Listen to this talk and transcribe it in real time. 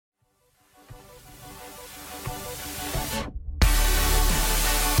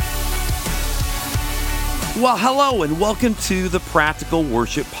Well, hello and welcome to the Practical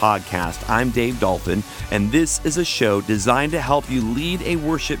Worship Podcast. I'm Dave Dolphin, and this is a show designed to help you lead a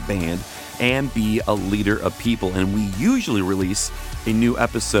worship band and be a leader of people. And we usually release a new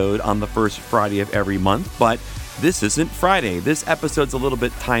episode on the first Friday of every month, but this isn't Friday. This episode's a little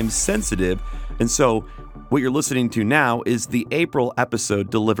bit time sensitive, and so what you're listening to now is the April episode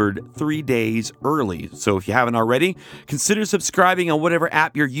delivered 3 days early. So if you haven't already, consider subscribing on whatever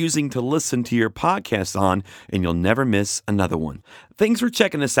app you're using to listen to your podcast on, and you'll never miss another one. Thanks for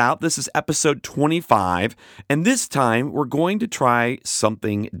checking us out. This is episode 25, and this time we're going to try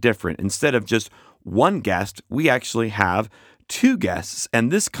something different. Instead of just one guest, we actually have two guests, and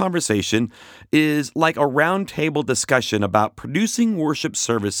this conversation is like a roundtable discussion about producing worship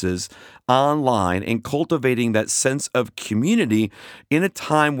services online and cultivating that sense of community in a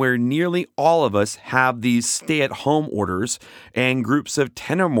time where nearly all of us have these stay-at-home orders and groups of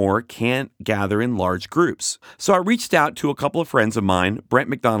 10 or more can't gather in large groups. So I reached out to a couple of friends of mine. Brent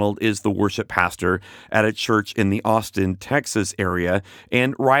McDonald is the worship pastor at a church in the Austin, Texas area,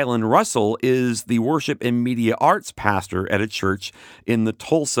 and Rylan Russell is the worship and media arts pastor at a church in the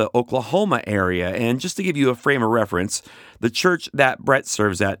Tulsa, Oklahoma area. And just to give you a frame of reference, the church that Brett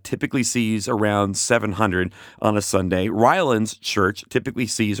serves at typically sees around 700 on a Sunday. Rylan's church typically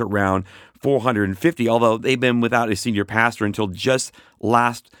sees around 450, although they've been without a senior pastor until just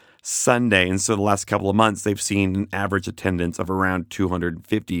last Sunday. And so the last couple of months, they've seen an average attendance of around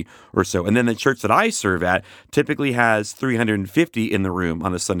 250 or so. And then the church that I serve at typically has 350 in the room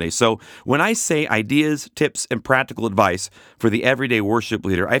on a Sunday. So when I say ideas, tips, and practical advice for the everyday worship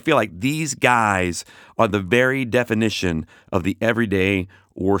leader, I feel like these guys are the very definition of the everyday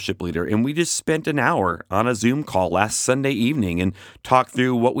worship leader. And we just spent an hour on a Zoom call last Sunday evening and talked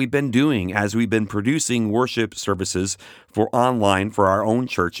through what we've been doing as we've been producing worship services for online for our own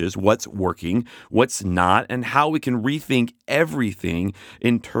churches, what's working, what's not, and how we can rethink everything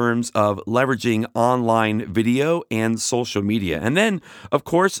in terms of leveraging online video and social media. And then, of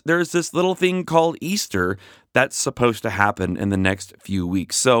course, there's this little thing called Easter that's supposed to happen in the next few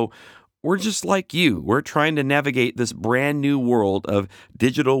weeks. So we're just like you. We're trying to navigate this brand new world of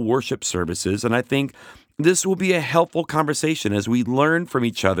digital worship services, and I think this will be a helpful conversation as we learn from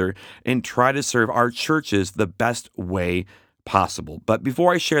each other and try to serve our churches the best way possible. But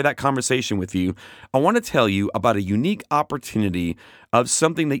before I share that conversation with you, I want to tell you about a unique opportunity of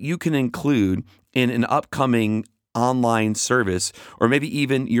something that you can include in an upcoming online service, or maybe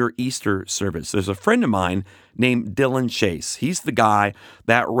even your Easter service. There's a friend of mine named Dylan Chase. He's the guy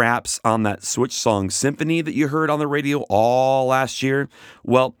that raps on that Switch Song Symphony that you heard on the radio all last year.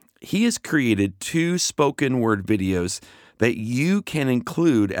 Well, he has created 2 spoken word videos that you can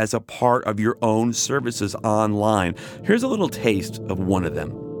include as a part of your own services online. Here's a little taste of one of them.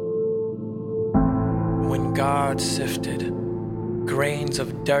 When God sifted grains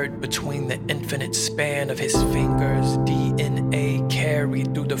of dirt between the infinite span of his fingers, DNA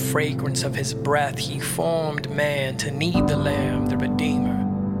carried through the fragrance of his breath, he formed man to need the Lamb, the Redeemer.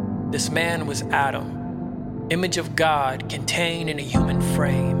 This man was Adam, image of God contained in a human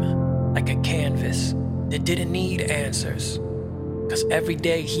frame, like a canvas that didn't need answers. 'Cause every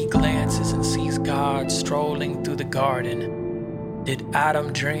day he glances and sees God strolling through the garden. Did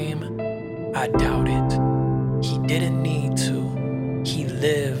Adam dream? I doubt it. He didn't need to. He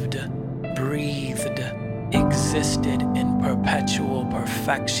lived, breathed, existed in perpetual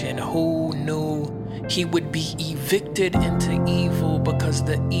perfection. Who knew he would be evicted into evil because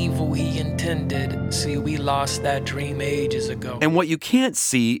the evil he intended? See, we lost that dream ages ago. And what you can't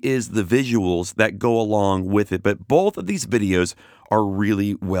see is the visuals that go along with it, but both of these videos are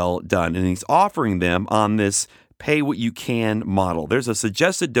really well done, and he's offering them on this pay what you can model. There's a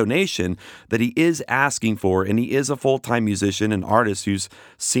suggested donation that he is asking for, and he is a full-time musician and artist who's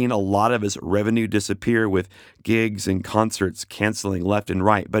seen a lot of his revenue disappear with gigs and concerts canceling left and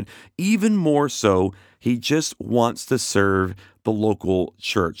right. But even more so, he just wants to serve the local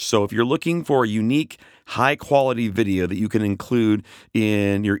church. So if you're looking for a unique, high-quality video that you can include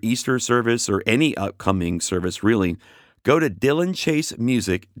in your Easter service or any upcoming service, really, go to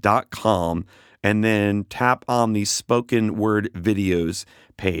DylanChaseMusic.com and then tap on the spoken word videos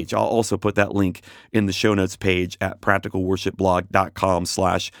page. I'll also put that link in the show notes page at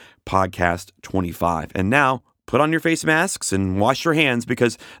practicalworshipblog.com/podcast25. And now, put on your face masks and wash your hands,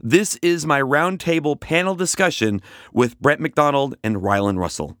 because this is my roundtable panel discussion with Brent McDonald and Rylan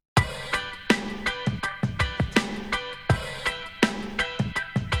Russell.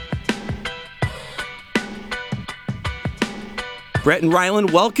 Brett and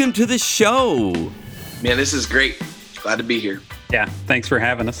Rylan, welcome to the show. Man, this is great. Glad to be here. Yeah, thanks for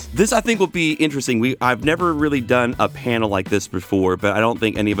having us. This, I think, will be interesting. I've never really done a panel like this before, but I don't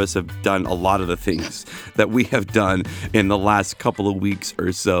think any of us have done a lot of the things that we have done in the last couple of weeks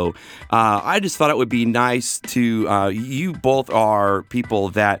or so. I just thought it would be nice to, you both are people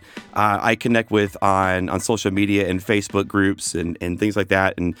that I connect with on social media and Facebook groups and things like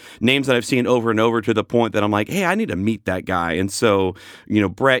that, and names that I've seen over and over to the point that I'm like, hey, I need to meet that guy. And so,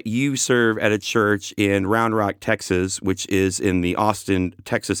 Brett, you serve at a church in Round Rock, Texas, which is in the Austin,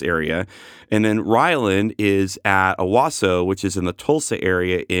 Texas area. And then Ryland is at Owasso, which is in the Tulsa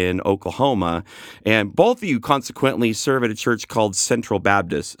area in Oklahoma. And both of you consequently serve at a church called Central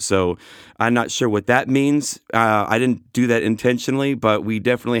Baptist. So I'm not sure what that means. I didn't do that intentionally, but we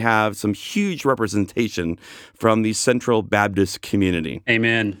definitely have some huge representation from the Central Baptist community.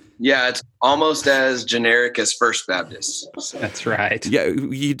 Amen. Yeah, it's almost as generic as First Baptist. So. That's right. Yeah,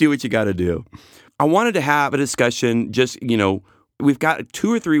 you do what you got to do. I wanted to have a discussion, just, we've got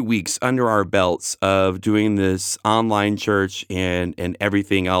 2 or 3 weeks under our belts of doing this online church and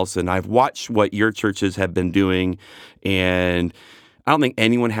everything else. And I've watched what your churches have been doing, and I don't think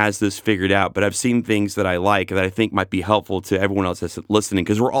anyone has this figured out, but I've seen things that I like that I think might be helpful to everyone else that's listening,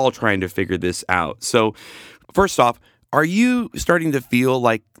 because we're all trying to figure this out. So first off, are you starting to feel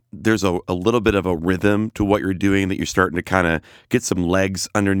like there's a little bit of a rhythm to what you're doing, that you're starting to kind of get some legs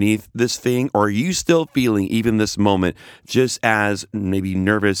underneath this thing? Or are you still feeling, even this moment, just as maybe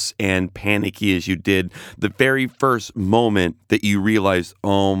nervous and panicky as you did the very first moment that you realized,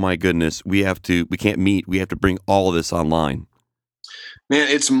 oh my goodness, we can't meet, we have to bring all of this online? Man,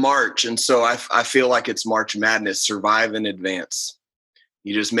 it's March. And so I feel like it's March Madness, survive in advance.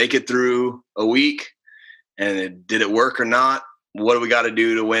 You just make it through a week, and did it work or not? What do we got to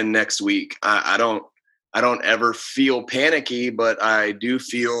do to win next week? I don't ever feel panicky, but I do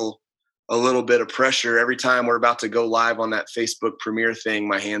feel a little bit of pressure every time we're about to go live on that Facebook premiere thing.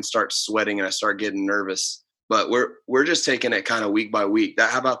 My hands start sweating and I start getting nervous. But we're just taking it kind of week by week.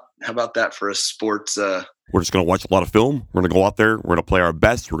 How about that for a sports? We're just going to watch a lot of film. We're going to go out there. We're going to play our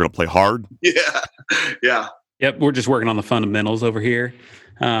best. We're going to play hard. Yeah. Yep, we're just working on the fundamentals over here.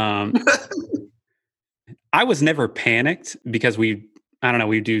 I was never panicked because we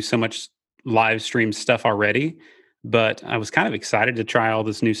do so much live stream stuff already, but I was kind of excited to try all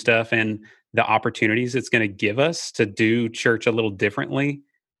this new stuff and the opportunities it's going to give us to do church a little differently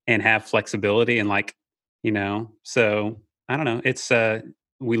and have flexibility and so I don't know. It's,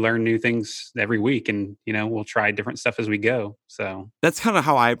 we learn new things every week, and, we'll try different stuff as we go. So that's kind of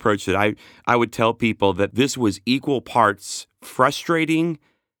how I approached it. I would tell people that this was equal parts frustrating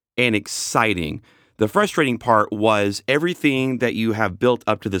and exciting. The frustrating part was everything that you have built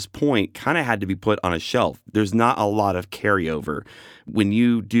up to this point kind of had to be put on a shelf. There's not a lot of carryover. When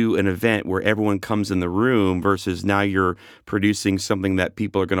you do an event where everyone comes in the room versus now you're producing something that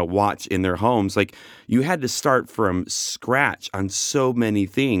people are going to watch in their homes, like, you had to start from scratch on so many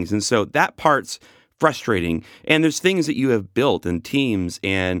things. And so that part's frustrating. And there's things that you have built and teams,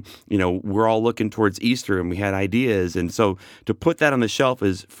 and, we're all looking towards Easter and we had ideas. And so to put that on the shelf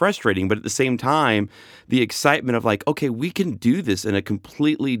is frustrating. But at the same time, the excitement of like, okay, we can do this in a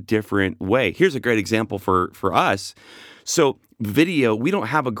completely different way. Here's a great example for us. So video, we don't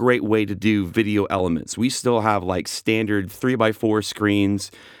have a great way to do video elements. We still have like standard 3x4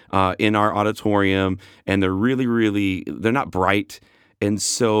 screens in our auditorium, and they're really, they're not bright. And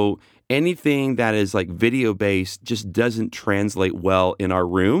so anything that is like video based just doesn't translate well in our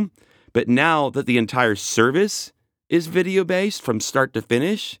room. But now that the entire service is video based from start to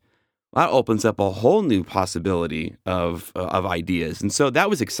finish, that opens up a whole new possibility of ideas. And so that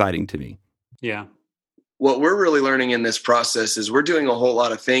was exciting to me. Yeah. What we're really learning in this process is we're doing a whole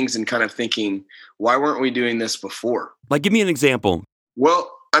lot of things and kind of thinking, why weren't we doing this before? Like, give me an example.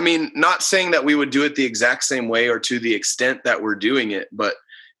 Well, I mean, not saying that we would do it the exact same way or to the extent that we're doing it, but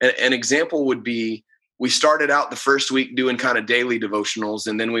an example would be, we started out the first week doing kind of daily devotionals,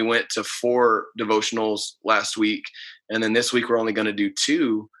 and then we went to 4 devotionals last week. And then this week we're only going to do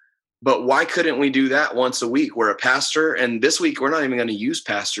 2. But why couldn't we do that once a week? We're a pastor, and this week we're not even going to use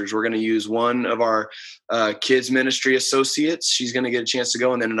pastors. We're going to use one of our kids ministry associates. She's going to get a chance to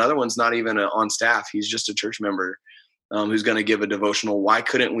go. And then another one's not even on staff. He's just a church member who's going to give a devotional. Why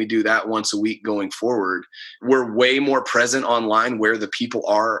couldn't we do that once a week going forward? We're way more present online where the people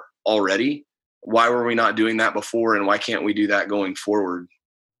are already. Why were we not doing that before? And why can't we do that going forward?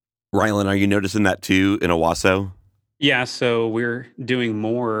 Rylan, are you noticing that too in Owasso? Yeah. So we're doing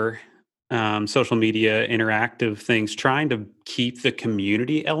more social media interactive things, trying to keep the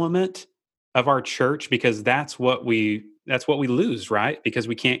community element of our church, because that's what we lose, right? Because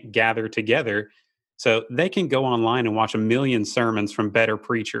we can't gather together. So they can go online and watch a million sermons from better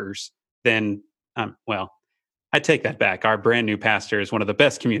preachers than, well, I take that back. Our brand new pastor is one of the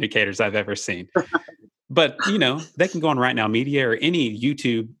best communicators I've ever seen. But, they can go on Right Now Media or any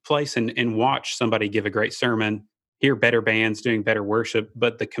YouTube place and watch somebody give a great sermon, hear better bands doing better worship.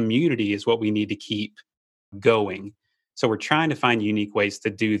 But the community is what we need to keep going. So we're trying to find unique ways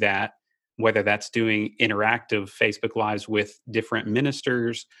to do that, whether that's doing interactive Facebook Lives with different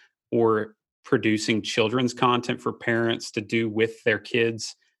ministers or producing children's content for parents to do with their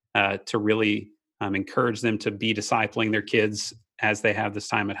kids to really encourage them to be discipling their kids as they have this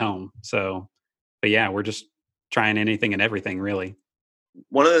time at home. So, but yeah, we're just trying anything and everything, really.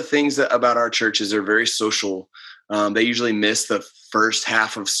 One of the things about our church is they're very social. They usually miss the first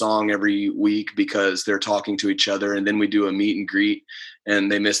half of song every week because they're talking to each other. And then we do a meet and greet,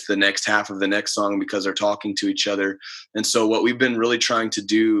 and they miss the next half of the next song because they're talking to each other. And so what we've been really trying to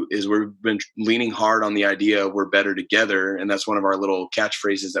do is we've been leaning hard on the idea of we're better together. And that's one of our little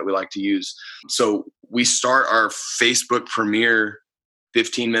catchphrases that we like to use. So we start our Facebook premiere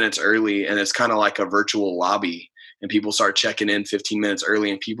 15 minutes early, and it's kind of like a virtual lobby. And people start checking in 15 minutes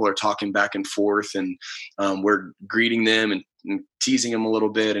early, and people are talking back and forth, and we're greeting them and teasing them a little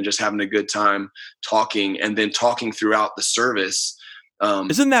bit and just having a good time talking, and then talking throughout the service.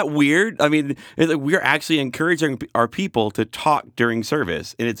 Isn't that weird? I mean, we're actually encouraging our people to talk during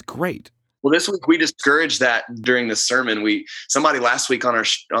service, and it's great. Well, this week we discouraged that during the sermon. Somebody last week on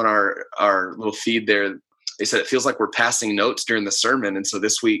our little feed there, they said it feels like we're passing notes during the sermon. And so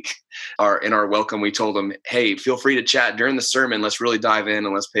this week in our welcome, we told them, hey, feel free to chat during the sermon. Let's really dive in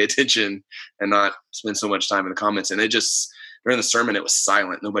and let's pay attention and not spend so much time in the comments. And during the sermon, it was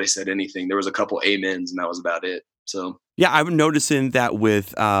silent. Nobody said anything. There was a couple amens, and that was about it. So yeah, I'm noticing that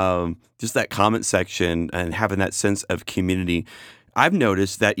with just that comment section and having that sense of community. I've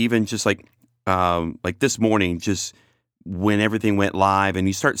noticed that even just like this morning, just when everything went live and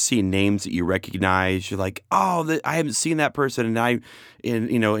you start seeing names that you recognize, you're like, oh, I haven't seen that person. And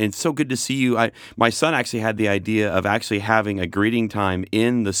it's so good to see you. My son actually had the idea of actually having a greeting time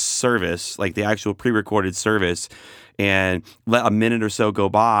in the service, like the actual pre-recorded service, and let a minute or so go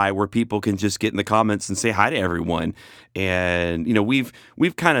by where people can just get in the comments and say hi to everyone. And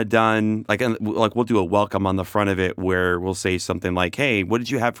we've kind of done like we'll do a welcome on the front of it where we'll say something like, hey, what did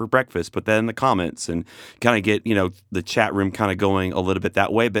you have for breakfast? But then in the comments, and kind of get the chat room kind of going a little bit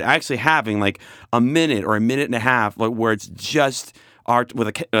that way. But actually having like a minute or a minute and a half where it's just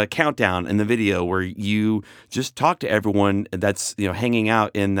with a countdown in the video where you just talk to everyone that's hanging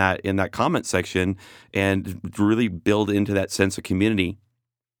out in that comment section and really build into that sense of community.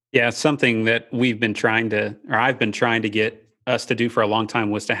 Yeah, something that I've been trying to get us to do for a long time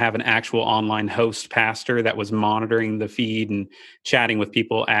was to have an actual online host pastor that was monitoring the feed and chatting with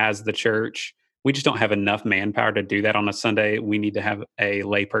people as the church. We just don't have enough manpower to do that on a Sunday. We need to have a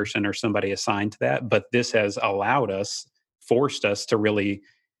layperson or somebody assigned to that. But this has forced us to really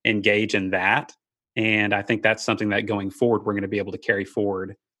engage in that. And I think that's something that going forward, we're going to be able to carry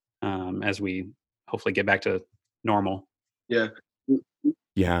forward as we hopefully get back to normal. Yeah.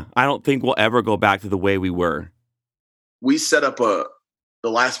 Yeah. I don't think we'll ever go back to the way we were. We set up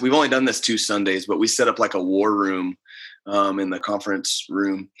we've only done this 2 Sundays, but we set up like a war room in the conference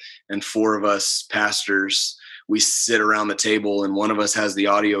room, and 4 of us pastors, we sit around the table, and one of us has the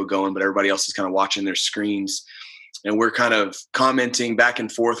audio going, but everybody else is kind of watching their screens. And we're kind of commenting back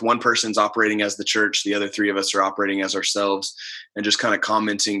and forth. One person's operating as the church. The other 3 of us are operating as ourselves, and just kind of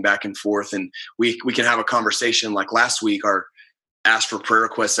commenting back and forth. And we can have a conversation. Like last week, our asked for prayer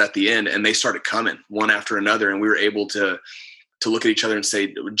requests at the end, and they started coming one after another. And we were able to look at each other and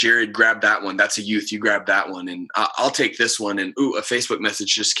say, Jared, grab that one. That's a youth. You grab that one. And I'll take this one. And a Facebook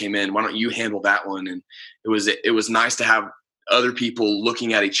message just came in. Why don't you handle that one? And it was nice to have other people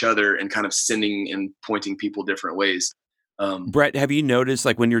looking at each other and kind of sending and pointing people different ways. Brett, have you noticed,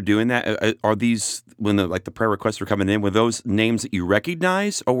 like, when you're doing that, are these, when the prayer requests were coming in, were those names that you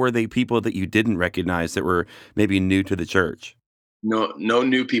recognize, or were they people that you didn't recognize that were maybe new to the church? No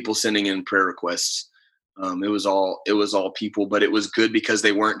new people sending in prayer requests. It was all people, but it was good because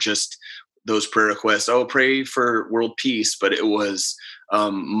they weren't just those prayer requests. Oh, pray for world peace. But it was,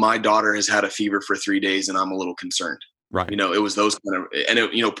 my daughter has had a fever for 3 days and I'm a little concerned. Right. It was those kind of,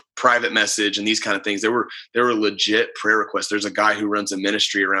 and private message and these kind of things. They were legit prayer requests. There's a guy who runs a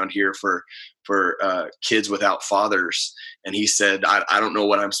ministry around here for kids without fathers. And he said, I don't know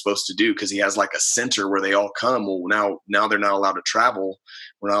what I'm supposed to do, because he has like a center where they all come. Well, now they're not allowed to travel.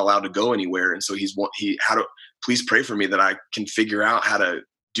 We're not allowed to go anywhere. And so please pray for me that I can figure out how to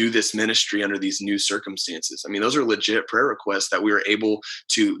do this ministry under these new circumstances. I mean, those are legit prayer requests that we were able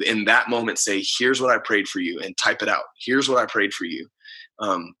to, in that moment, say, here's what I prayed for you, and type it out. Here's what I prayed for you.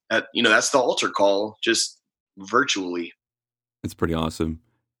 That's the altar call, just virtually. It's pretty awesome.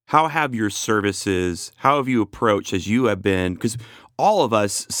 How have your services, how have you approached as you have been, because all of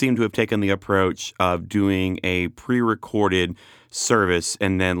us seem to have taken the approach of doing a pre-recorded service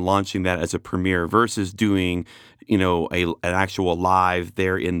and then launching that as a premiere versus doing, an actual live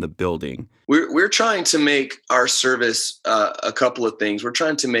there in the building. We're trying to make our service a couple of things. We're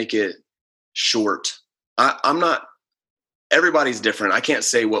trying to make it short. I'm not, everybody's different. I can't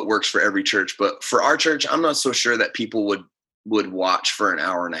say what works for every church, but for our church, I'm not so sure that people would watch for an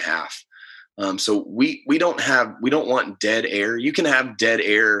hour and a half. So we don't want dead air. You can have dead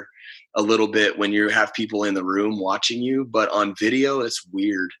air a little bit when you have people in the room watching you, but on video, it's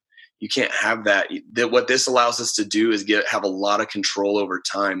weird. You can't have that. What this allows us to do is have a lot of control over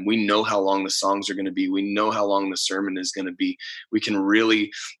time. We know how long the songs are going to be. We know how long the sermon is going to be. We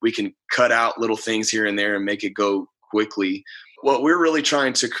can cut out little things here and there and make it go quickly. What we're really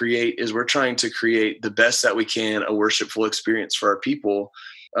trying to create is we're trying to create the best that we can, a worshipful experience for our people.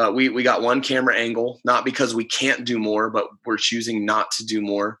 We got one camera angle, not because we can't do more, but we're choosing not to do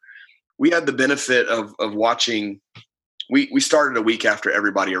more. We had the benefit of watching. We started a week after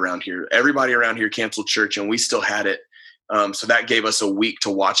everybody around here. Everybody around here canceled church, and we still had it. So that gave us a week to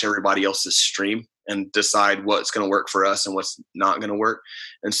watch everybody else's stream and decide what's going to work for us and what's not going to work.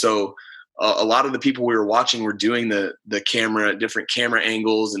 And so a lot of the people we were watching were doing the different camera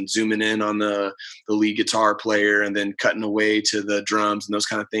angles and zooming in on the lead guitar player and then cutting away to the drums and those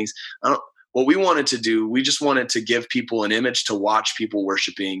kind of things. What we wanted to do, we just wanted to give people an image to watch people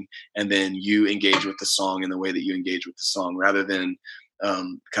worshiping, and then you engage with the song in the way that you engage with the song, rather than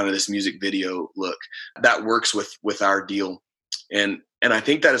kind of this music video look. That works with our deal, and I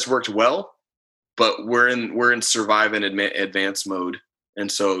think that has worked well. But we're in survive and advance mode.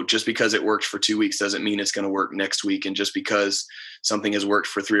 And so just because it worked for 2 weeks doesn't mean it's going to work next week. And just because something has worked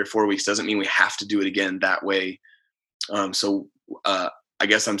for 3 or 4 weeks doesn't mean we have to do it again that way. I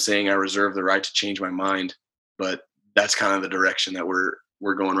guess I'm saying I reserve the right to change my mind, but that's kind of the direction that we're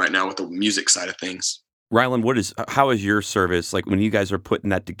going right now with the music side of things. Ryland, how is your service, like when you guys are putting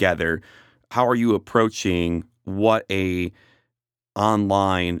that together, how are you approaching what a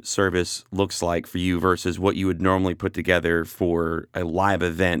online service looks like for you versus what you would normally put together for a live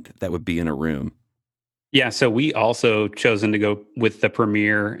event that would be in a room? Yeah, so we also chosen to go with the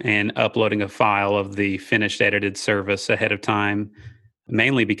premiere and uploading a file of the finished edited service ahead of time,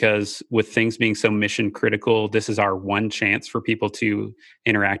 mainly because with things being so mission critical, this is our one chance for people to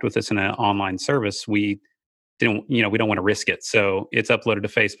interact with us in an online service. We don't want to risk it. So it's uploaded to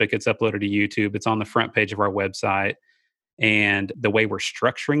Facebook, it's uploaded to YouTube, it's on the front page of our website. And the way we're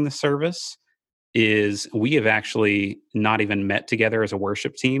structuring the service is we have actually not even met together as a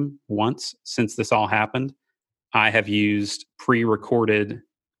worship team once since this all happened. I have used pre-recorded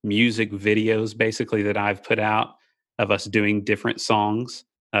music videos basically that I've put out of us doing different songs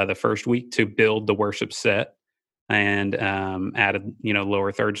the first week to build the worship set, and added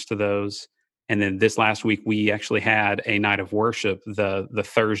lower thirds to those. And then this last week, we actually had a night of worship the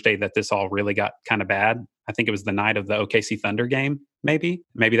Thursday that this all really got kind of bad. I think it was the night of the OKC Thunder game, maybe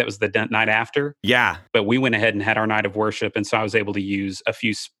that was the night after. Yeah. But we went ahead and had our night of worship, and so I was able to use a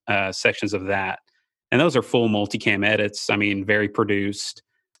few sections of that. And those are full multicam edits, very produced,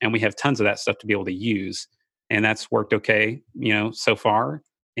 and we have tons of that stuff to be able to use. And that's worked okay, so far.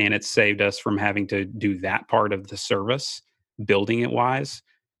 And it's saved us from having to do that part of the service, building it wise.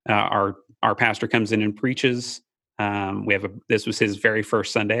 Our pastor comes in and preaches. This was his very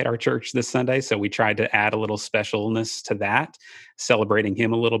first Sunday at our church this Sunday. So we tried to add a little specialness to that, celebrating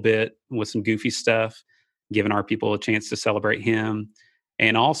him a little bit with some goofy stuff, giving our people a chance to celebrate him.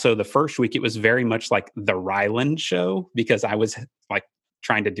 And also the first week, it was very much like the Ryland show because I was like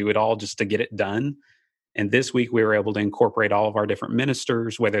trying to do it all just to get it done. And this week we were able to incorporate all of our different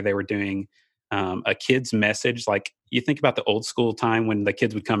ministers, whether they were doing a kid's message. Like you think about the old school time when the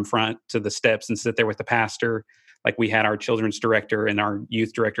kids would come front to the steps and sit there with the pastor. Like we had our children's director and our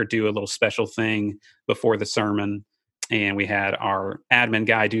youth director do a little special thing before the sermon. And we had our admin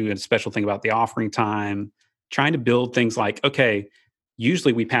guy do a special thing about the offering time, trying to build things like, okay,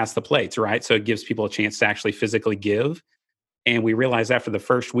 usually we pass the plates, right? So it gives people a chance to actually physically give. And we realized after the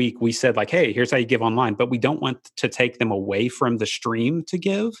first week, we said like, hey, here's how you give online, but we don't want to take them away from the stream to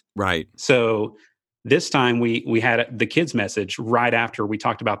give. Right. So this time we had the kids message right after we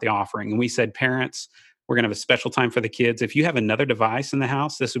talked about the offering. And we said, parents, we're going to have a special time for the kids. If you have another device in the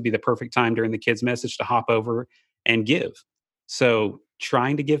house, this would be the perfect time during the kids message to hop over and give. So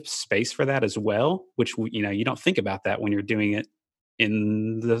trying to give space for that as well, which you don't think about that when you're doing it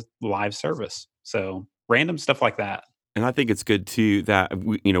in the live service. So random stuff like that. And I think it's good too that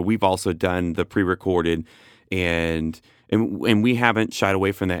we've also done the pre-recorded, and we haven't shied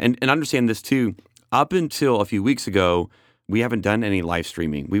away from that. And understand this too. Up until a few weeks ago, we haven't done any live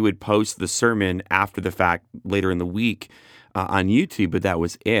streaming. We would post the sermon after the fact later in the week on YouTube, but that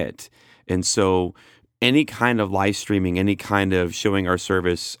was it. And so any kind of live streaming, any kind of showing our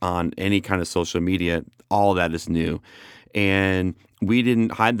service on any kind of social media, all of that is new. And we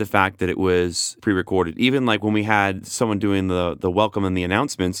didn't hide the fact that it was pre-recorded. Even like when we had someone doing the welcome and the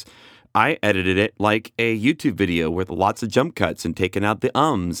announcements, I edited it like a YouTube video with lots of jump cuts and taking out the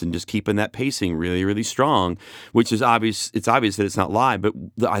ums and just keeping that pacing really, really strong, which is obvious. It's obvious that it's not live, but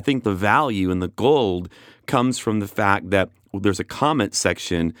I think the value and the gold comes from the fact that there's a comment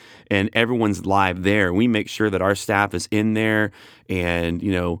section and everyone's live there. We make sure that our staff is in there and,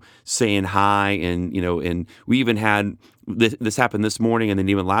 saying hi. And, and we even had this happened this morning and then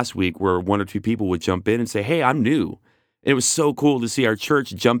even last week where one or two people would jump in and say, "Hey, I'm new." It was so cool to see our church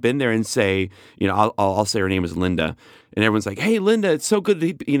jump in there and say, I'll say her name is Linda. And everyone's like, "Hey, Linda, it's so good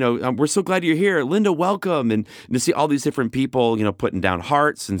to, we're so glad you're here. Linda, welcome." And to see all these different people, putting down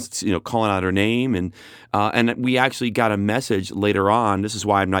hearts and, calling out her name. And we actually got a message later on. This is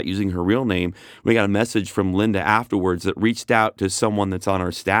why I'm not using her real name. We got a message from Linda afterwards that reached out to someone that's on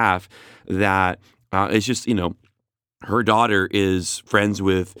our staff that it's just, her daughter is friends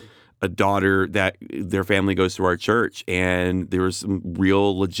with a daughter that their family goes to our church, and there was some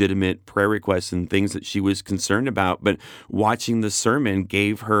real legitimate prayer requests and things that she was concerned about. But watching the sermon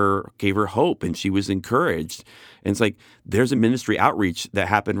gave her hope, and she was encouraged. And it's like there's a ministry outreach that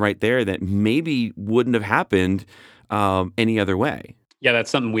happened right there that maybe wouldn't have happened any other way. Yeah, that's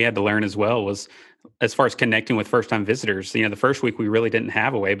something we had to learn as well, was as far as connecting with first-time visitors. The first week we really didn't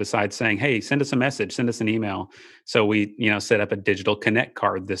have a way besides saying, "Hey, send us a message, send us an email." So we, set up a digital connect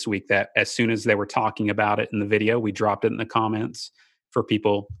card this week that as soon as they were talking about it in the video, we dropped it in the comments for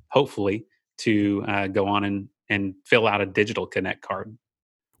people, hopefully, to go on and fill out a digital connect card.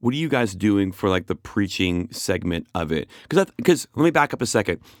 What are you guys doing for like the preaching segment of it? Because let me back up a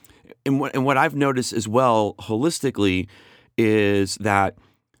second. And what I've noticed as well holistically is that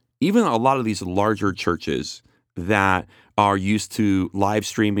even a lot of these larger churches that are used to live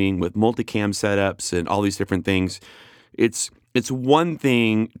streaming with multicam setups and all these different things, it's one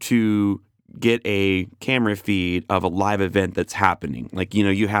thing to get a camera feed of a live event that's happening. Like,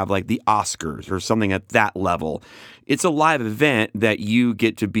 you have like the Oscars or something at that level. It's a live event that you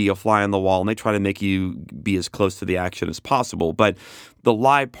get to be a fly on the wall, and they try to make you be as close to the action as possible. But the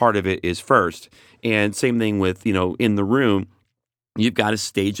live part of it is first. And same thing with, in the room, you've got a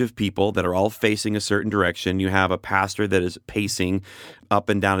stage of people that are all facing a certain direction. You have a pastor that is pacing up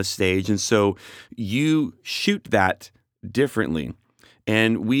and down a stage. And so you shoot that differently.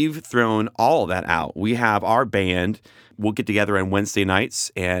 And we've thrown all of that out. We have our band. We'll get together on Wednesday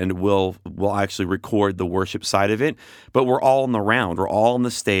nights and we'll actually record the worship side of it. But we're all in the round. We're all on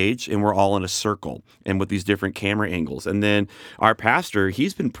the stage and we're all in a circle and with these different camera angles. And then our pastor,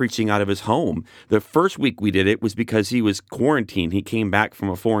 he's been preaching out of his home. The first week we did it was because he was quarantined. He came back from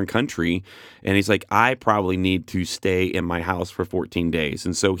a foreign country and he's like, "I probably need to stay in my house for 14 days.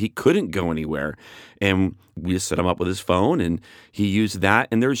 And so he couldn't go anywhere. And we just set him up with his phone and he used that.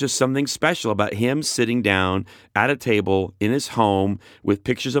 And there was just something special about him sitting down at a table in his home with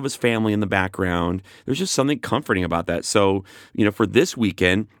pictures of his family in the background. There's just something comforting about that. So, for this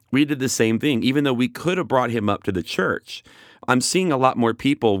weekend, we did the same thing, even though we could have brought him up to the church. I'm seeing a lot more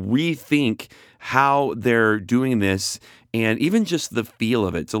people rethink how they're doing this and even just the feel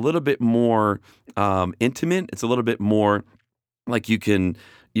of it. It's a little bit more intimate. It's a little bit more like you can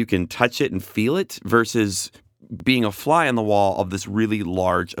touch it and feel it versus being a fly on the wall of this really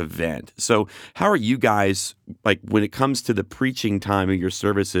large event. So how are you guys, like when it comes to the preaching time of your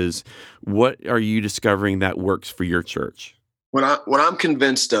services, what are you discovering that works for your church? What I'm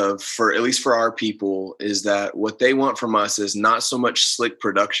convinced of, for at least for our people, is that what they want from us is not so much slick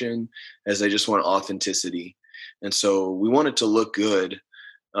production as they just want authenticity. And so we want it to look good,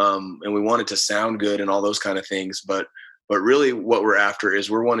 and we want it to sound good and all those kind of things. But really what we're after is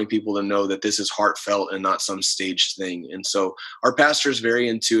we're wanting people to know that this is heartfelt and not some staged thing. And so our pastor is very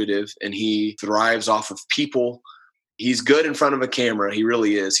intuitive and he thrives off of people. He's good in front of a camera. He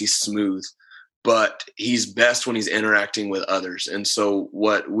really is. He's smooth, but he's best when he's interacting with others. And so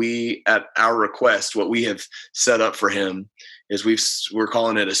what we, at our request, what we have set up for him is we're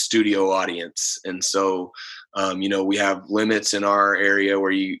calling it a studio audience. And so, we have limits in our area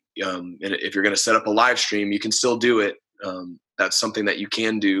where you, if you're going to set up a live stream, you can still do it that's something that you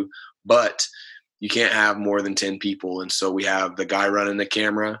can do, but you can't have more than 10 people. And so we have the guy running the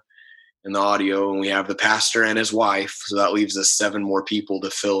camera and the audio, and we have the pastor and his wife. So that leaves us 7 more people to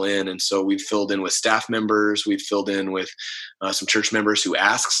fill in. And so we've filled in with staff members. We've filled in with some church members who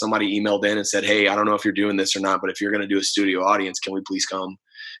asked. Somebody emailed in and said, hey, I don't know if you're doing this or not, but if you're going to do a studio audience, can we please come?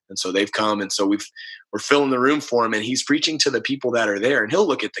 And so they've come. And so we're filling the room for him, and he's preaching to the people that are there, and he'll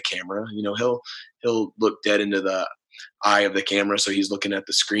look at the camera. He'll look dead into the eye of the camera, so he's looking at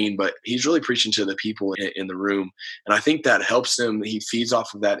the screen, but he's really preaching to the people in the room. And I think that helps him. He feeds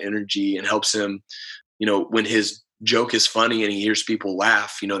off of that energy and helps him, when his joke is funny and he hears people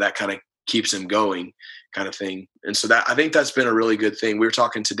laugh, that kind of keeps him going, kind of thing. And so that, I think that's been a really good thing. We were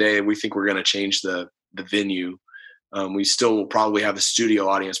talking today, we think we're going to change the venue. We still will probably have a studio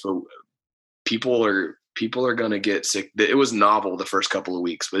audience, but people are going to get sick. It was novel the first couple of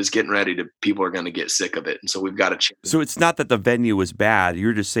weeks, but it's getting ready to, people are going to get sick of it. And so we've got to change. So it's not that the venue was bad.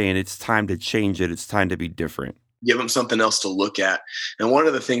 You're just saying it's time to change it. It's time to be different. Give them something else to look at. And one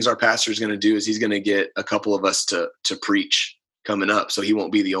of the things our pastor is going to do is he's going to get a couple of us to preach coming up. So he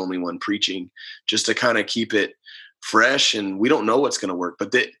won't be the only one preaching, just to kind of keep it fresh. And we don't know what's going to work,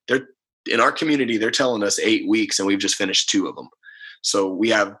 but they're in our community, they're telling us 8 weeks and we've just finished 2 of them. So we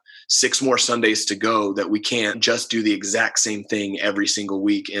have 6 more Sundays to go that we can't just do the exact same thing every single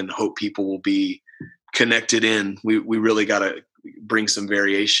week and hope people will be connected in. We really got to bring some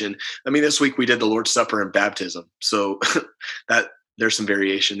variation. I mean, this week we did the Lord's Supper and baptism. So that there's some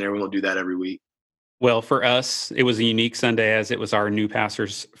variation there. We won't do that every week. Well, for us, it was a unique Sunday as it was our new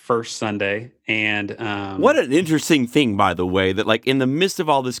pastor's first Sunday. And what an interesting thing, by the way, that like in the midst of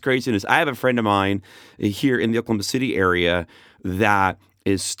all this craziness, I have a friend of mine here in the Oklahoma City area that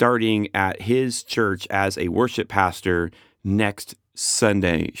is starting at his church as a worship pastor next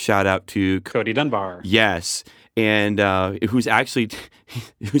Sunday. Shout out to Cody Dunbar. Yes. And who's actually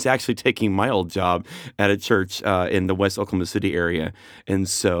taking my old job at a church in the West Oklahoma City area. And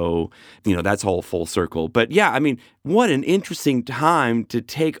so, that's all full circle. But yeah, I mean, what an interesting time to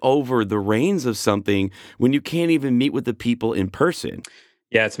take over the reins of something when you can't even meet with the people in person.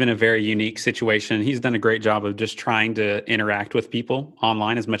 Yeah, it's been a very unique situation. He's done a great job of just trying to interact with people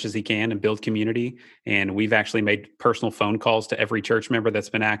online as much as he can and build community. And we've actually made personal phone calls to every church member that's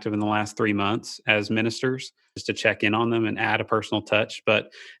been active in the last 3 months as ministers, just to check in on them and add a personal touch.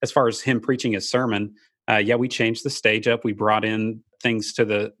 But as far as him preaching his sermon, we changed the stage up. We brought in things to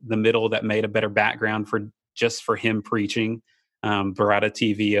the middle that made a better background for him preaching. Brought a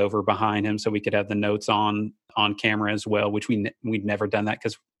TV over behind him so we could have the notes on camera as well, which we'd never done that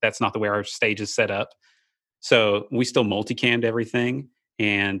because that's not the way our stage is set up. So we still multicammed everything,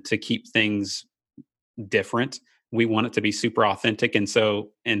 and to keep things different, we want it to be super authentic and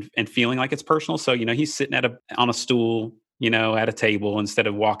feeling like it's personal. So he's sitting on a stool, at a table instead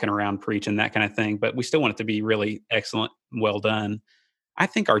of walking around preaching, that kind of thing. But we still want it to be really excellent, well done. I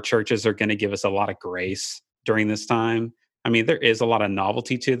think our churches are going to give us a lot of grace during this time. I mean, there is a lot of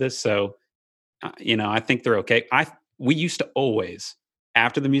novelty to this. So, I think they're okay. We used to always,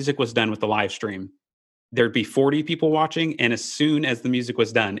 after the music was done with the live stream, there'd be 40 people watching. And as soon as the music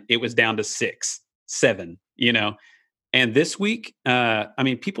was done, it was down to 6, 7, And this week,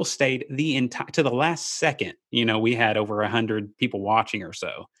 people stayed to the last second. We had over 100 people watching or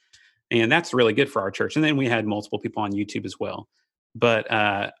so. And that's really good for our church. And then we had multiple people on YouTube as well. But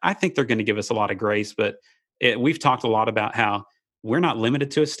I think they're going to give us a lot of grace. But we've talked a lot about how we're not limited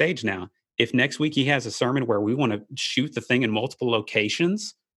to a stage now. If next week he has a sermon where we want to shoot the thing in multiple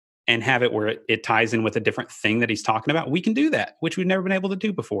locations and have it where it ties in with a different thing that he's talking about, we can do that, which we've never been able to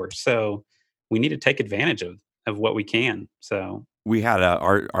do before. So we need to take advantage of what we can. So we had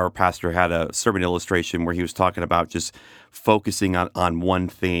our pastor had a sermon illustration where he was talking about just focusing on one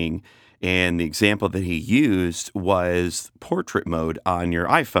thing. And the example that he used was portrait mode on your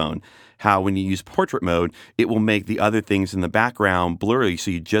iPhone. How when you use portrait mode, it will make the other things in the background blurry, so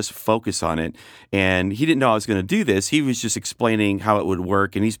you just focus on it. And he didn't know I was going to do this. He was just explaining how it would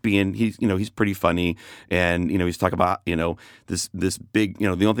work, and he's pretty funny, and he's talking about this big the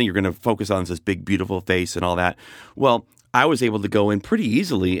only thing you're going to focus on is this big beautiful face and all that. Well, I was able to go in pretty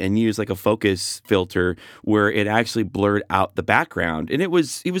easily and use like a focus filter where it actually blurred out the background. And it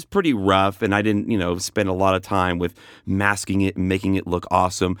was pretty rough, and I didn't, spend a lot of time with masking it and making it look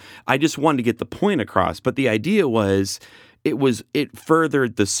awesome. I just wanted to get the point across. But the idea was it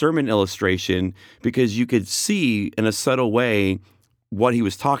furthered the sermon illustration because you could see in a subtle way what he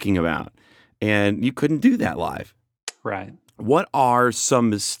was talking about. And you couldn't do that live. Right. What are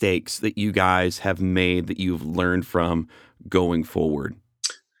some mistakes that you guys have made that you've learned from going forward?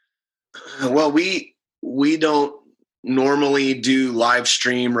 Well, we don't normally do live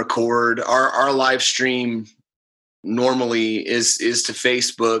stream record. Our live stream normally is to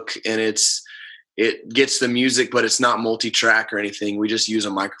Facebook, and it gets the music, but it's not multi-track or anything. We just use a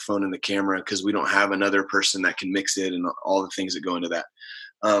microphone and the camera because we don't have another person that can mix it and all the things that go into that.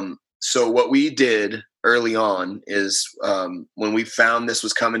 So what we did early on is when we found this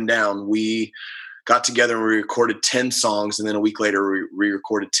was coming down, we got together and we recorded 10 songs, and then a week later we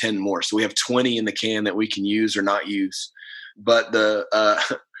recorded 10 more. So we have 20 in the can that we can use or not use. But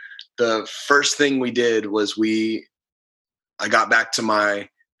the first thing we did was I got back to my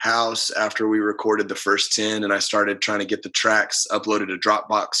house after we recorded the first 10, and I started trying to get the tracks uploaded to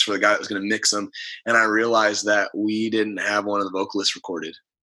Dropbox for the guy that was going to mix them. And I realized that we didn't have one of the vocalists recorded.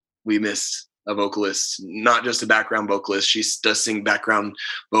 We missed a vocalist, not just a background vocalist. She does sing background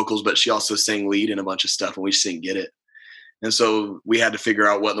vocals, but she also sang lead in a bunch of stuff, and we just didn't get it. And so we had to figure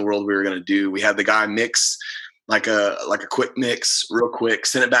out what in the world we were going to do. We had the guy mix like a quick mix real quick,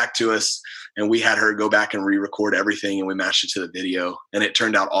 send it back to us, and we had her go back and re-record everything, and we matched it to the video, and it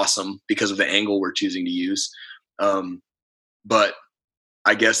turned out awesome because of the angle we're choosing to use. But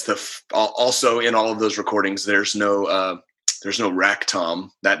I guess also in all of those recordings, there's no rack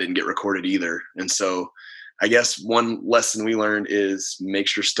tom. That didn't get recorded either. And so I guess one lesson we learned is make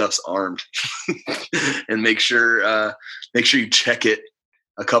sure stuff's armed and make sure you check it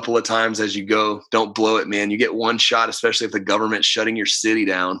a couple of times as you go. Don't blow it, man. You get one shot, especially if the government's shutting your city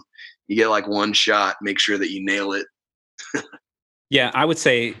down. You get like one shot, make sure that you nail it. Yeah, I would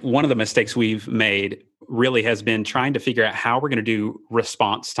say one of the mistakes we've made really has been trying to figure out how we're going to do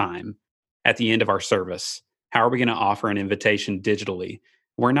response time at the end of our service. How are we going to offer an invitation digitally?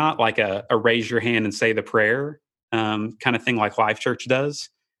 We're not like a raise your hand and say the prayer kind of thing like Life Church does.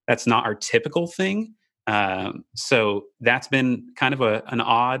 That's not our typical thing. So that's been kind of an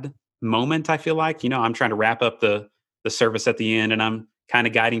odd moment, I feel like. I'm trying to wrap up the service at the end, and I'm kind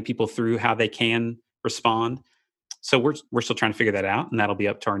of guiding people through how they can respond. So we're still trying to figure that out, and that'll be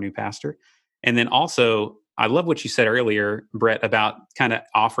up to our new pastor. And then also, I love what you said earlier, Brett, about kind of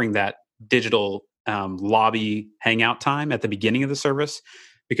offering that digital lobby hangout time at the beginning of the service,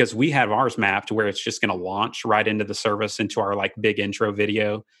 because we have ours mapped where it's just going to launch right into the service, into our like big intro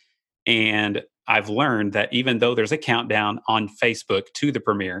video. And I've learned that even though there's a countdown on Facebook to the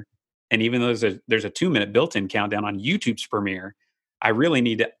premiere, and even though there's a 2-minute built-in countdown on YouTube's premiere, I really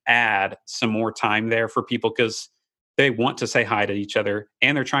need to add some more time there for people because they want to say hi to each other,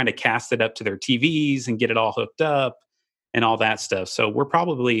 and they're trying to cast it up to their TVs and get it all hooked up and all that stuff. So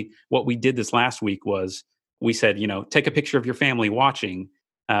what we did this last week was we said, take a picture of your family watching.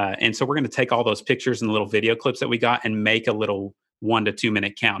 And so we're going to take all those pictures and the little video clips that we got and make a little 1 to 2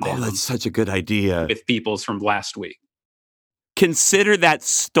 minute countdown. Oh, that's such a good idea. With people's from last week. Consider that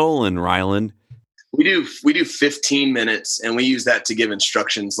stolen, Ryland. We do 15 minutes, and we use that to give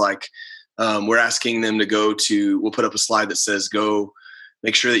instructions. Like we're asking them to we'll put up a slide that says, go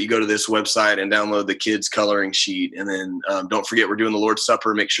make sure that you go to this website and download the kids coloring sheet. And then don't forget, we're doing the Lord's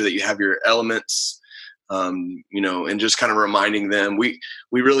Supper. Make sure that you have your elements, and just kind of reminding them. We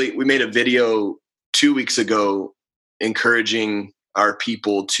made a video 2 weeks ago encouraging our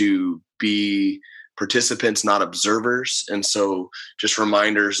people to be participants, not observers. And so just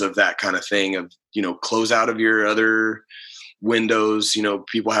reminders of that kind of thing of, close out of your other windows.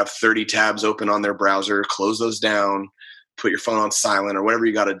 People have 30 tabs open on their browser, close those down, put your phone on silent or whatever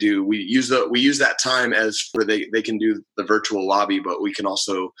you got to do. We use that time as for they can do the virtual lobby, but we can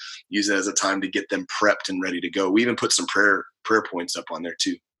also use it as a time to get them prepped and ready to go. We even put some prayer points up on there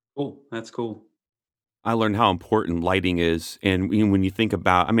too. Cool. That's cool. I learned how important lighting is, and when you think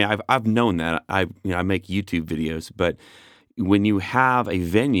about, I've known that. I make YouTube videos, but when you have a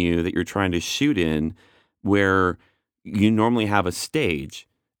venue that you're trying to shoot in, where you normally have a stage,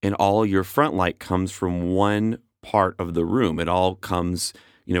 and all your front light comes from one part of the room, it all comes,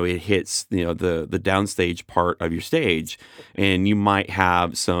 it hits, the downstage part of your stage, and you might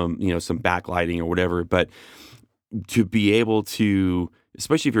have some backlighting or whatever, but to be able to,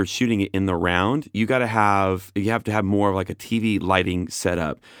 especially if you're shooting it in the round, you have to have more of like a TV lighting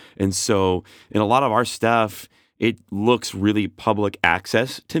setup. And so in a lot of our stuff, it looks really public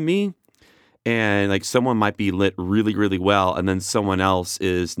access to me. And like someone might be lit really, really well, and then someone else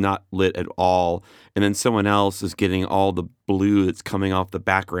is not lit at all. And then someone else is getting all the blue that's coming off the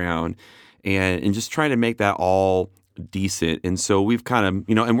background, and just trying to make that all decent. And so we've kind of,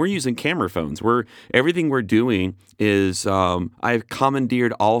 and we're using camera phones. Everything we're doing is, I've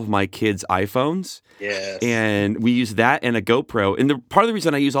commandeered all of my kids' iPhones. Yes. And we use that and a GoPro. And part of the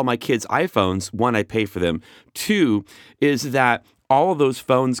reason I use all my kids' iPhones, one, I pay for them. Two, is that all of those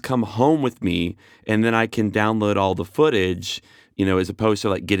phones come home with me, and then I can download all the footage, as opposed to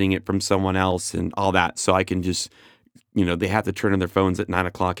like getting it from someone else and all that. So I can just, they have to turn on their phones at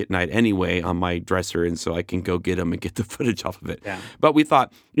 9:00 at night anyway on my dresser. And so I can go get them and get the footage off of it. Yeah. But we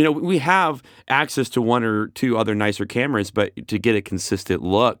thought, we have access to one or two other nicer cameras, but to get a consistent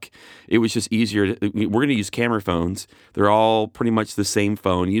look, it was just easier. We're going to use camera phones. They're all pretty much the same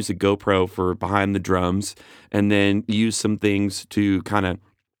phone. Use a GoPro for behind the drums, and then use some things to kind of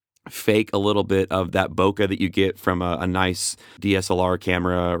fake a little bit of that bokeh that you get from a nice DSLR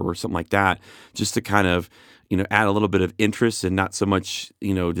camera or something like that, just to kind of, add a little bit of interest and not so much,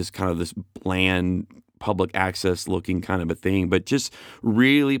 just kind of this bland public access looking kind of a thing, but just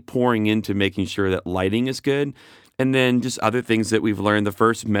really pouring into making sure that lighting is good. And then just other things that we've learned. The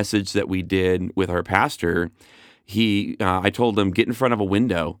first message that we did with our pastor, I told him, get in front of a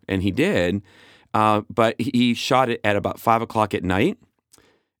window, and he did. But he shot it at about 5:00 at night.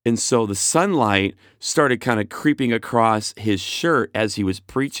 And so the sunlight started kind of creeping across his shirt as he was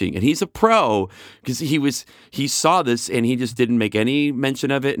preaching. And he's a pro, because he saw this and he just didn't make any mention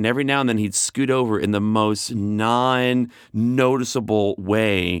of it. And every now and then he'd scoot over in the most non-noticeable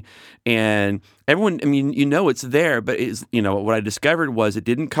way. And everyone, it's there, but what I discovered was it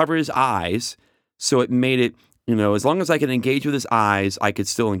didn't cover his eyes. So it made it, as long as I can engage with his eyes, I could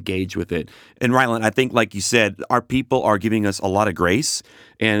still engage with it. And Ryland, I think, like you said, our people are giving us a lot of grace.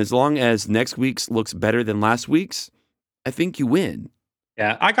 And as long as next week's looks better than last week's, I think you win.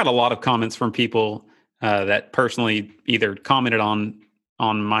 Yeah, I got a lot of comments from people that personally either commented on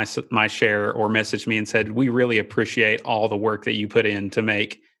my share or messaged me and said, we really appreciate all the work that you put in to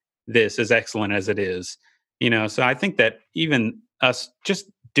make this as excellent as it is. So I think that even us just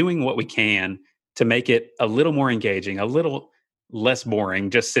doing what we can to make it a little more engaging, a little less boring,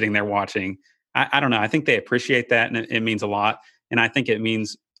 just sitting there watching. I don't know. I think they appreciate that, and it means a lot. And I think it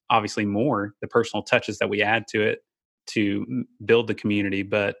means obviously more the personal touches that we add to it to build the community.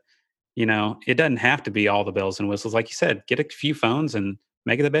 But, it doesn't have to be all the bells and whistles. Like you said, get a few phones and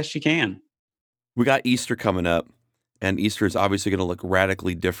make it the best you can. We got Easter coming up, and Easter is obviously going to look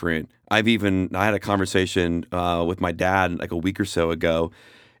radically different. I had a conversation with my dad like a week or so ago,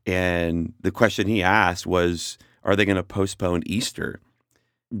 and the question he asked was, are they going to postpone Easter?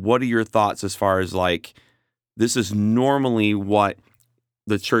 What are your thoughts as far as like, this is normally what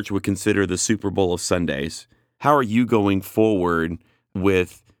the church would consider the Super Bowl of Sundays. How are you going forward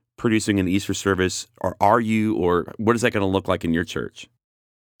with producing an Easter service? Or what is that going to look like in your church?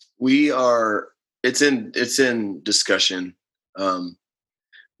 It's in discussion.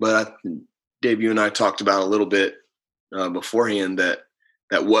 But Dave, you and I talked about a little bit beforehand that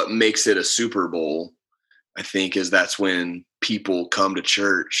what makes it a Super Bowl, I think, is that's when people come to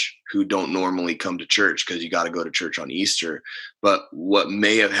church who don't normally come to church, because you got to go to church on Easter. But what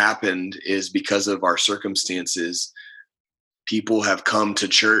may have happened is, because of our circumstances, people have come to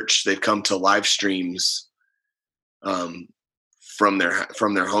church. They've come to live streams from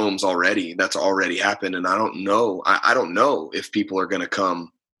their homes already. That's already happened. And I don't know. I don't know if people are going to come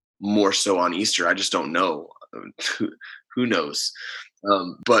more so on Easter. I just don't know. Who knows?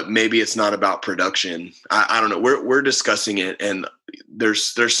 But maybe it's not about production. I don't know. We're discussing it, and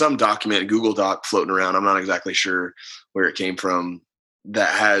there's some document, Google Doc, floating around. I'm not exactly sure where it came from, that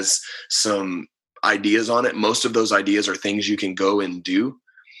has some ideas on it. Most of those ideas are things you can go and do.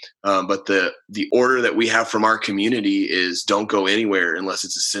 But the order that we have from our community is, don't go anywhere unless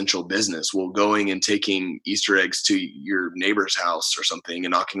it's essential business. Well, going and taking Easter eggs to your neighbor's house or something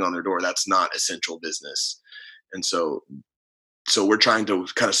and knocking on their door, that's not essential business. And so we're trying to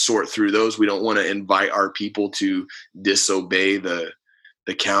kind of sort through those. We don't want to invite our people to disobey the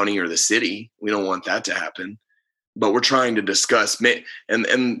county or the city. We don't want that to happen. But we're trying to discuss,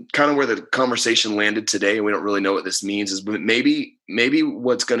 and kind of where the conversation landed today, and we don't really know what this means, is maybe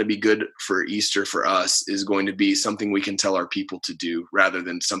what's going to be good for Easter for us is going to be something we can tell our people to do rather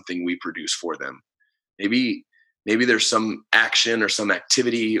than something we produce for them. Maybe there's some action or some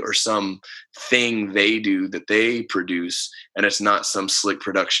activity or some thing they do that they produce, and it's not some slick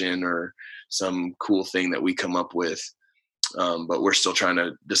production or some cool thing that we come up with. But we're still trying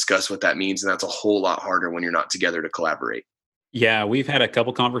to discuss what that means. And that's a whole lot harder when you're not together to collaborate. Yeah, we've had a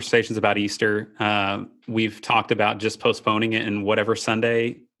couple conversations about Easter. We've talked about just postponing it, and whatever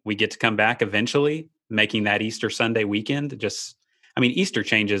Sunday we get to come back eventually, making that Easter Sunday weekend. mean, Easter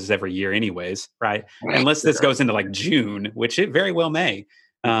changes every year anyways, right? Unless this goes into like June, which it very well may.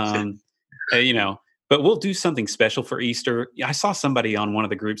 You know, but we'll do something special for Easter. I saw somebody on one of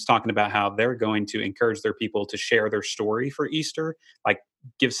the groups talking about how they're going to encourage their people to share their story for Easter, like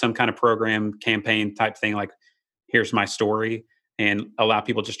give some kind of program campaign type thing, like here's my story, and allow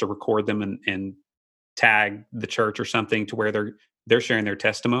people just to record them and tag the church or something to where they're sharing their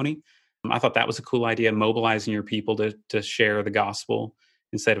testimony. I thought that was a cool idea, mobilizing your people to share the gospel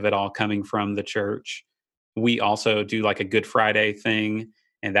instead of it all coming from the church. We also do like a Good Friday thing,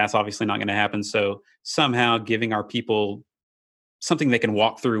 and that's obviously not going to happen. So somehow giving our people something they can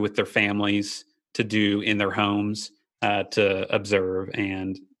walk through with their families to do in their homes, to observe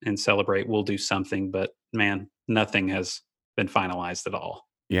and celebrate. We'll do something, but man, nothing has been finalized at all.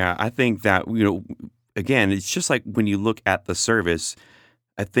 Yeah, I think that, again, it's just like when you look at the service,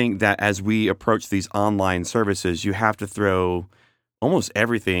 I think that as we approach these online services, you have to throw almost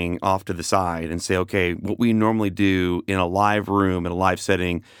everything off to the side and say, okay, what we normally do in a live room, in a live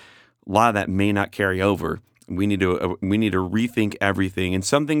setting, a lot of that may not carry over. We need to rethink everything, and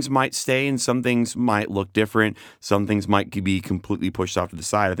some things might stay, and some things might look different. Some things might be completely pushed off to the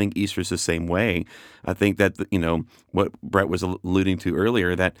side. I think Easter's the same way. I think that what Brett was alluding to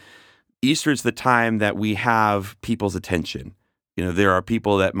earlier, that Easter is the time that we have people's attention. There are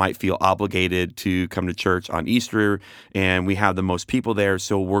people that might feel obligated to come to church on Easter, and we have the most people there,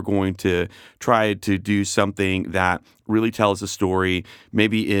 so we're going to try to do something that really tells a story,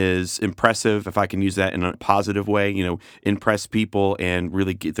 maybe is impressive, if I can use that in a positive way, impress people and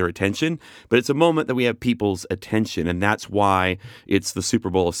really get their attention. But it's a moment that we have people's attention, and that's why it's the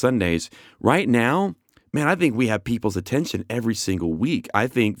Super Bowl of Sundays. Right now, man, I think we have people's attention every single week. I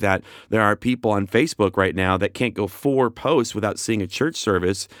think that there are people on Facebook right now that can't go 4 posts without seeing a church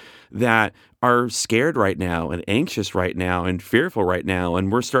service, that are scared right now and anxious right now and fearful right now.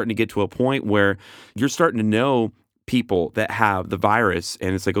 And we're starting to get to a point where you're starting to know people that have the virus.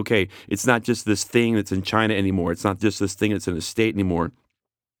 And it's like, okay, it's not just this thing that's in China anymore. It's not just this thing that's in the state anymore.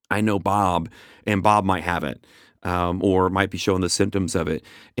 I know Bob, and Bob might have it. Or might be showing the symptoms of it.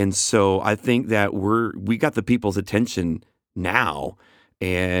 And so I think that we got the people's attention now.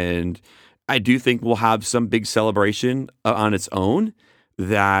 And I do think we'll have some big celebration on its own,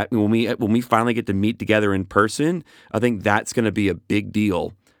 that when we finally get to meet together in person, I think that's going to be a big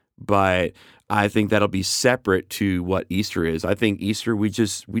deal. But I think that'll be separate to what Easter is. I think Easter, we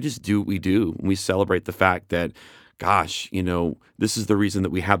just do what we do. We celebrate the fact that, gosh, this is the reason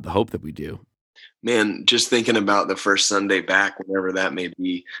that we have the hope that we do. Man, just thinking about the first Sunday back, whenever that may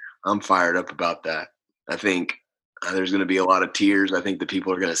be, I'm fired up about that. I think there's going to be a lot of tears. I think the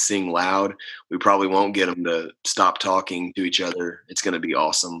people are going to sing loud. We probably won't get them to stop talking to each other. It's going to be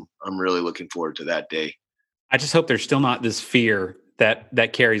awesome. I'm really looking forward to that day. I just hope there's still not this fear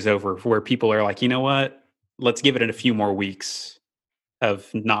that carries over, where people are like, you know what, let's give it a few more weeks of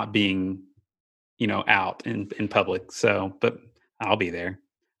not being, out in public. So, but I'll be there.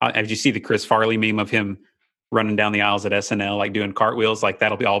 Did you see the Chris Farley meme of him running down the aisles at SNL, like doing cartwheels? Like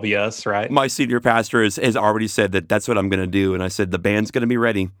that'll all be us, right? My senior pastor has already said that's what I'm going to do. And I said, the band's going to be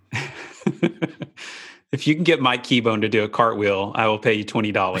ready. If you can get Mike Keybone to do a cartwheel, I will pay you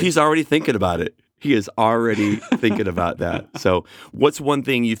 $20. He's already thinking about it. He is already thinking about that. So what's one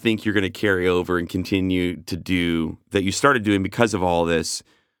thing you think you're going to carry over and continue to do that you started doing because of all this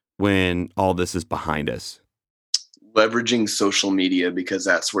when all this is behind us? Leveraging social media, because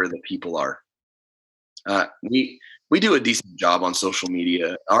that's where the people are. We do a decent job on social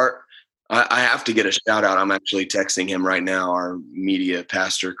media. I have to get a shout out. I'm actually texting him right now, our media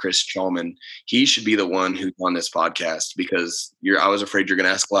pastor, Chris Chalman. He should be the one who's on this podcast, because I was afraid you're going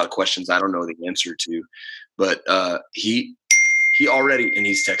to ask a lot of questions I don't know the answer to. But he already, and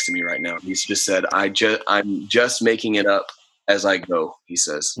he's texting me right now. He's just said, I'm just making it up as I go, he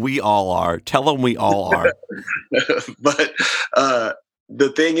says. We all are. Tell him we all are. But the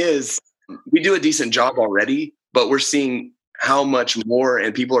thing is, we do a decent job already, but we're seeing how much more,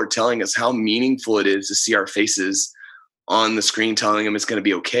 and people are telling us how meaningful it is to see our faces on the screen telling them it's going to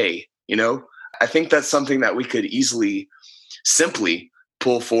be okay. I think that's something that we could easily, simply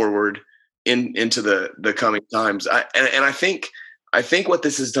pull forward into the coming times. And I think what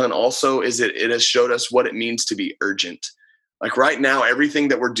this has done also is it has showed us what it means to be urgent. Like right now, everything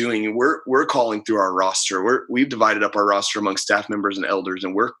that we're doing, we're calling through our roster. We've divided up our roster among staff members and elders,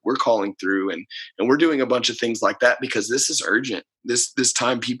 and we're calling through and we're doing a bunch of things like that, because this is urgent. This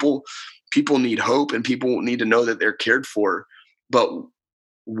time, people need hope, and people need to know that they're cared for. But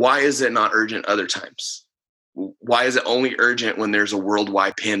why is it not urgent other times? Why is it only urgent when there's a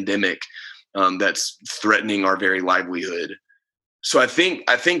worldwide pandemic that's threatening our very livelihood? So I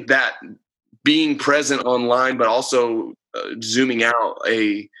think that being present online, but also zooming out,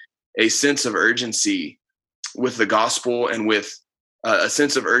 a sense of urgency with the gospel and with a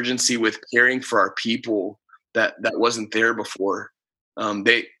sense of urgency with caring for our people that wasn't there before.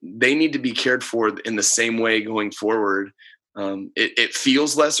 They need to be cared for in the same way going forward. It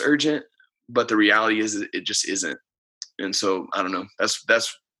feels less urgent, but the reality is it just isn't. And so I don't know.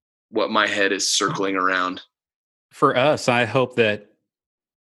 That's what my head is circling around. For us, I hope that,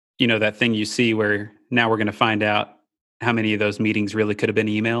 that thing you see where now we're going to find out how many of those meetings really could have been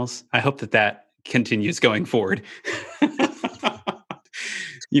emails. I hope that continues going forward.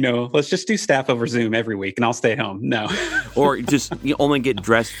 Let's just do staff over Zoom every week and I'll stay home. No. Or just only get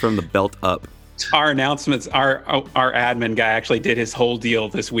dressed from the belt up. Our announcements, our admin guy actually did his whole deal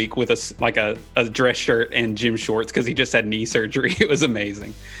this week with a dress shirt and gym shorts because he just had knee surgery. It was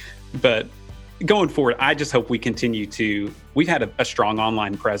amazing. But going forward, I just hope we continue we've had a strong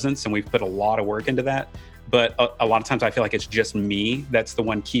online presence and we've put a lot of work into that. But a lot of times I feel like it's just me that's the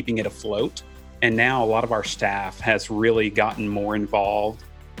one keeping it afloat. And now a lot of our staff has really gotten more involved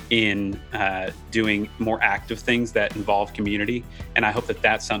in doing more active things that involve community. And I hope that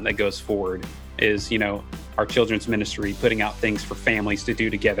that's something that goes forward is, our children's ministry putting out things for families to do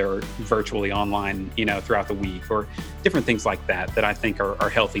together virtually online, throughout the week, or different things like that I think are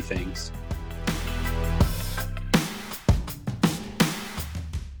healthy things.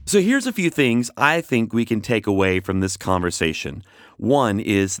 So here's a few things I think we can take away from this conversation. One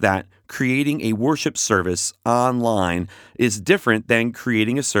is that creating a worship service online is different than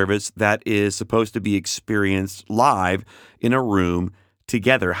creating a service that is supposed to be experienced live in a room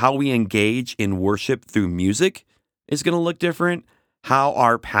together. How we engage in worship through music is going to look different. How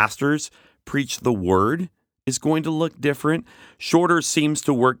our pastors preach the word is going to look different. Shorter seems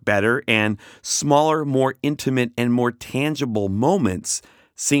to work better, and smaller, more intimate, and more tangible moments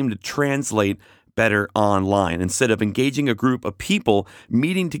seem to translate better online. Instead of engaging a group of people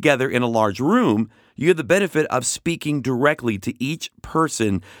meeting together in a large room, you have the benefit of speaking directly to each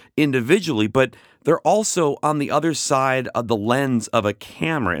person individually, but they're also on the other side of the lens of a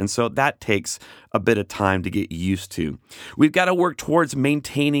camera, and so that takes a bit of time to get used to. We've got to work towards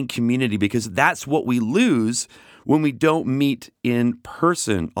maintaining community because that's what we lose when we don't meet in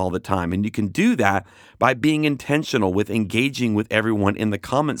person all the time. And you can do that by being intentional with engaging with everyone in the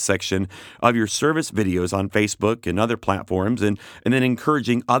comment section of your service videos on Facebook and other platforms, and then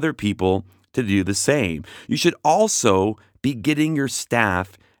encouraging other people to do the same. You should also be getting your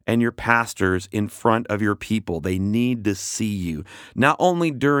staff and your pastors in front of your people. They need to see you, not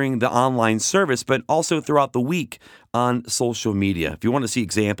only during the online service, but also throughout the week on social media. If you want to see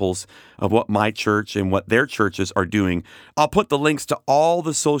examples of what my church and what their churches are doing, I'll put the links to all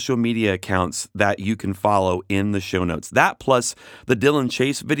the social media accounts that you can follow in the show notes. That plus the Dylan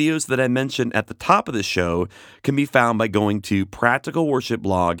Chase videos that I mentioned at the top of the show can be found by going to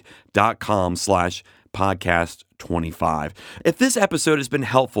practicalworshipblog.com/podcast 25. If this episode has been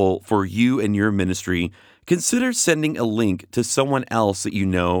helpful for you and your ministry, consider sending a link to someone else that you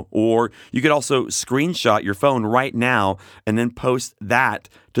know, or you could also screenshot your phone right now and then post that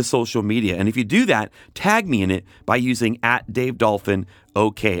to social media. And if you do that, tag me in it by using @DaveDolphin.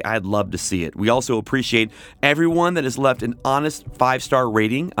 Okay, I'd love to see it. We also appreciate everyone that has left an honest 5-star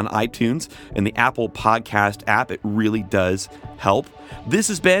rating on iTunes and the Apple Podcast app. It really does help. This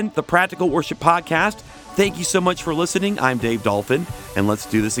has been the Practical Worship Podcast. Thank you so much for listening. I'm Dave Dolphin, and let's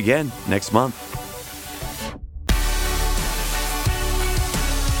do this again next month.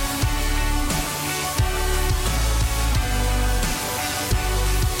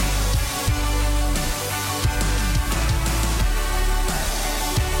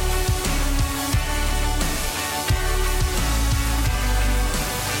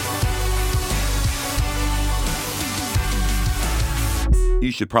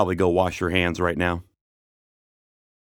 You should probably go wash your hands right now.